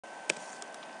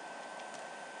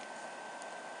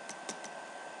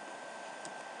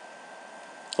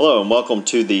Hello and welcome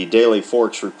to the Daily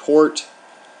Forex Report.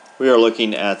 We are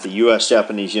looking at the US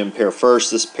Japanese yen pair first.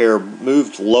 This pair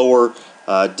moved lower,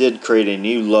 did create a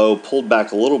new low, pulled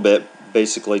back a little bit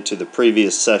basically to the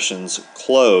previous session's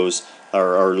close,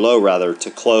 or low rather,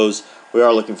 to close. We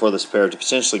are looking for this pair to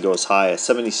potentially go as high as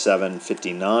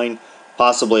 77.59,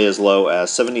 possibly as low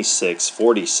as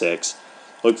 76.46.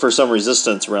 Look for some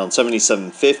resistance around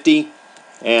 77.50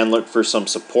 and look for some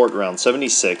support around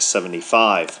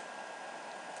 76.75.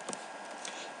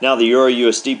 Now the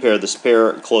Euro-USD pair, this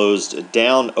pair closed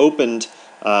down, opened,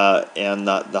 and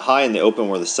the high and the open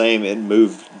were the same. It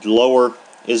moved lower,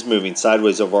 is moving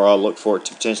sideways overall. Look for it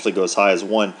to potentially go as high as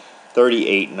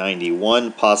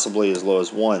 138.91, possibly as low as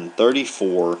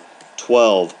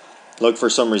 134.12. Look for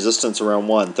some resistance around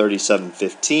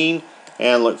 137.15,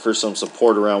 and look for some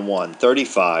support around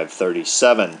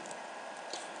 135.37.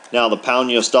 Now the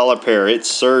pound-US dollar pair, it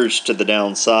surged to the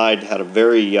downside, had a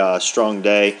very strong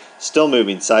day, still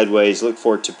moving sideways. Look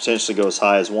for it to potentially go as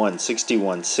high as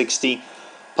 161.60,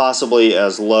 possibly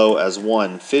as low as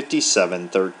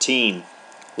 157.13.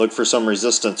 Look for some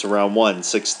resistance around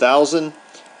 16,000,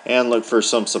 and look for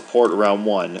some support around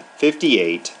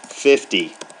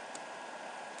 158.50.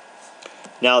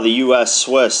 Now the US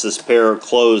Swiss, this pair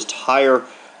closed higher,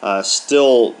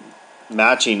 still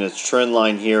matching its trend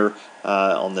line here.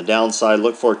 On the downside,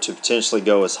 look for it to potentially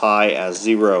go as high as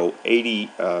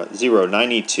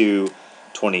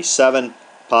 0.9227,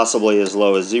 possibly as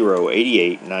low as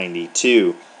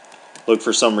 0.8892. Look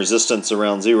for some resistance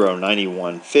around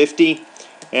 0.9150,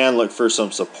 and look for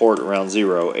some support around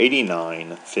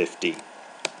 0.8950.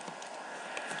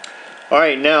 All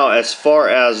right, now as far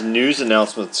as news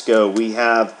announcements go, we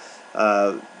have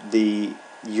the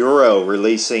Euro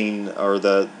releasing, or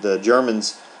the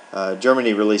Germans.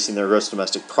 Germany releasing their gross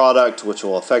domestic product, which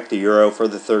will affect the euro for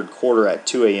the third quarter at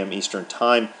 2 a.m. Eastern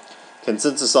Time.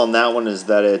 Consensus on that one is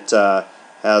that it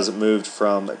has moved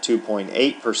from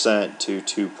 2.8% to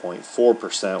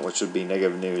 2.4%, which would be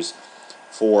negative news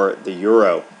for the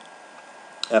euro.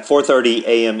 At 4:30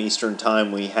 a.m. Eastern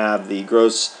Time, we have the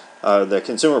the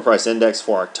consumer price index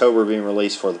for October being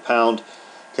released for the pound.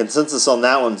 Consensus on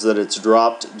that one is that it's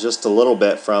dropped just a little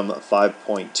bit from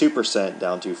 5.2%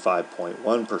 down to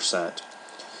 5.1%.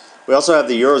 We also have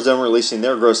the Eurozone releasing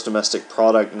their gross domestic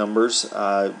product numbers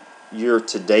year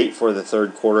to date for the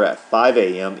third quarter at 5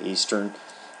 a.m. Eastern.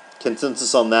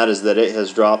 Consensus on that is that it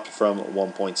has dropped from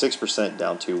 1.6%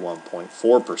 down to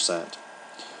 1.4%.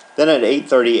 Then at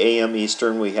 8:30 a.m.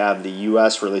 Eastern, we have the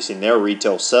U.S. releasing their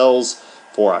retail sales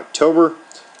for October,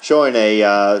 showing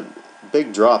a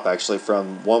big drop actually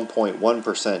from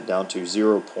 1.1% down to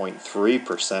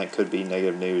 0.3%. Could be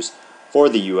negative news for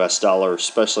the US dollar,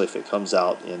 especially if it comes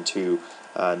out into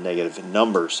negative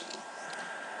numbers.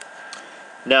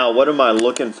 Now, what am I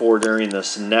looking for during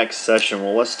this next session?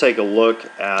 Well, let's take a look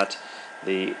at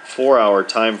the 4-hour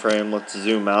time frame. Let's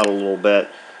zoom out a little bit.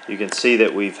 You can see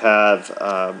that we've had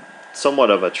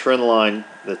somewhat of a trend line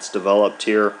that's developed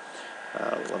here.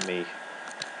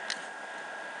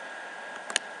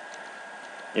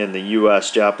 In the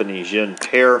US Japanese yen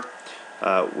pair,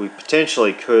 we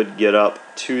potentially could get up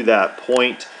to that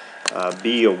point.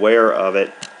 Be aware of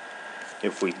it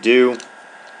if we do.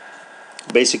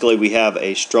 Basically, we have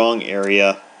a strong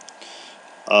area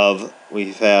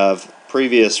we have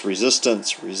previous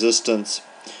resistance,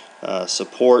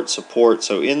 support.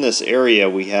 So in this area,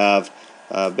 we have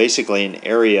basically an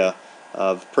area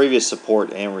of previous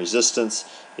support and resistance.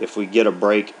 If we get a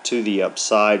break to the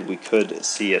upside, we could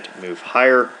see it move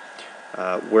higher.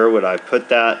 Where would I put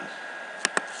that?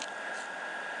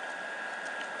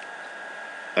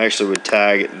 I actually would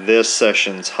tag this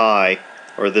session's high,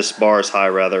 or this bar's high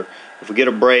rather. If we get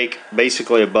a break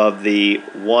basically above the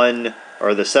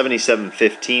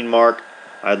 77.15 mark,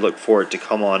 I'd look for it to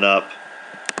come on up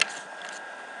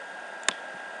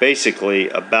basically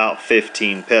about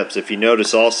 15 pips. If you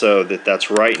notice also that that's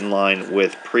right in line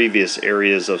with previous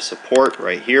areas of support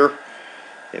right here.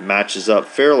 It matches up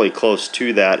fairly close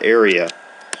to that area.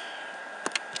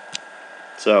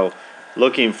 So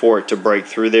looking for it to break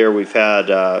through there. We've had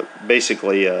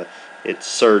basically it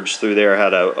surged through there,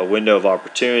 had a window of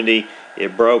opportunity.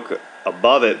 It broke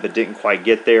above it but didn't quite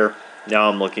get there. Now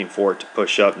I'm looking for it to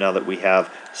push up now that we have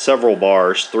several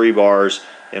bars, 3 bars,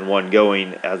 and one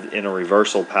going in a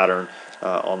reversal pattern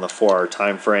on the 4-hour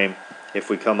time frame. If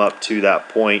we come up to that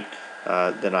point,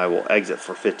 then I will exit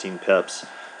for 15 pips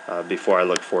before I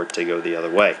look for it to go the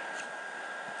other way.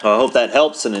 I hope that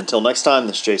helps, and until next time,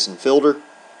 this is Jason Fielder.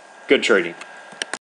 Good trading.